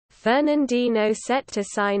Fernandinho set to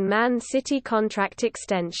sign Man City contract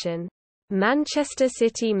extension. Manchester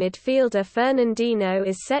City midfielder Fernandinho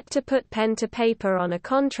is set to put pen to paper on a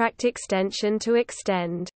contract extension to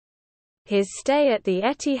extend his stay at the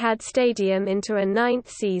Etihad Stadium into a 9th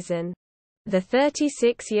season. The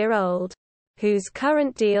 36-year-old, whose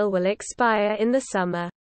current deal will expire in the summer,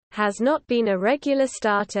 has not been a regular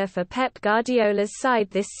starter for Pep Guardiola's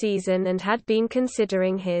side this season and had been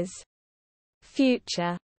considering his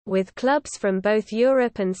future, with clubs from both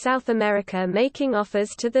Europe and South America making offers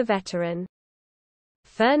to the veteran.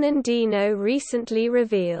 Fernandinho recently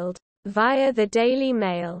revealed, via the Daily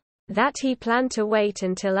Mail, that he planned to wait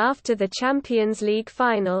until after the Champions League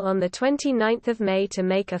final on 29 May to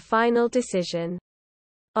make a final decision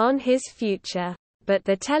on his future, but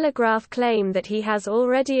the Telegraph claim that he has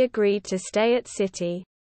already agreed to stay at City.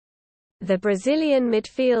 The Brazilian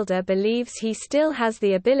midfielder believes he still has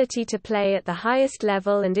the ability to play at the highest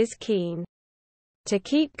level and is keen to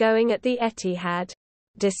keep going at the Etihad,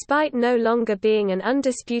 despite no longer being an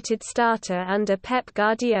undisputed starter under Pep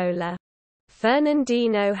Guardiola.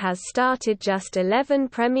 Fernandinho has started just 11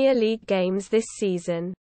 Premier League games this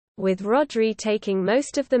season, with Rodri taking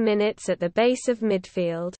most of the minutes at the base of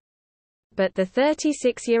midfield. But the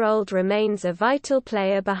 36-year-old remains a vital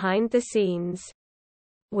player behind the scenes,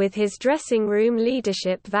 with his dressing room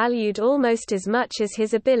leadership valued almost as much as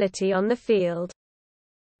his ability on the field.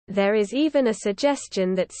 There is even a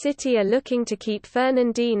suggestion that City are looking to keep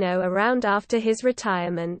Fernandinho around after his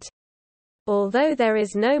retirement. Although there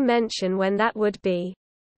is no mention when that would be,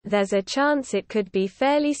 there's a chance it could be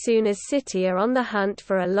fairly soon, as City are on the hunt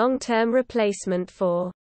for a long-term replacement for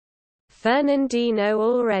Fernandinho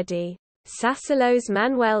already. Sassuolo's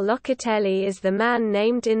Manuel Locatelli is the man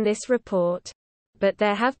named in this report, but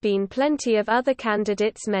there have been plenty of other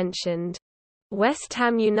candidates mentioned. West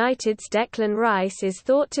Ham United's Declan Rice is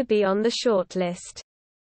thought to be on the shortlist,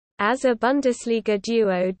 as a Bundesliga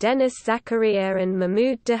duo Dennis Zakaria and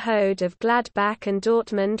Mahmoud Dahoud of Gladbach and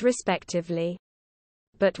Dortmund respectively.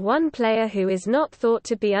 But one player who is not thought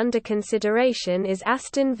to be under consideration is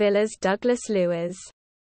Aston Villa's Douglas Luiz.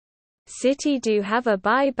 City do have a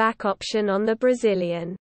buy-back option on the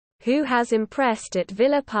Brazilian, who has impressed at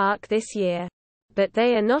Villa Park this year, but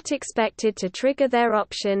they are not expected to trigger their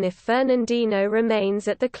option if Fernandinho remains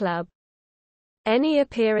at the club. Any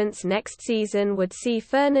appearance next season would see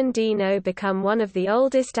Fernandinho become one of the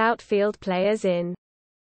oldest outfield players in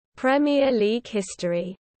Premier League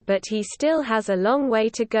history, but he still has a long way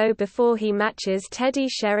to go before he matches Teddy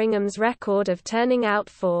Sheringham's record of turning out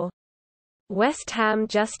for West Ham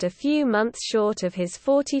just a few months short of his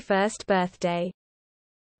 41st birthday.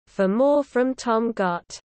 For more from Tom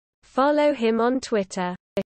Gott, follow him on Twitter.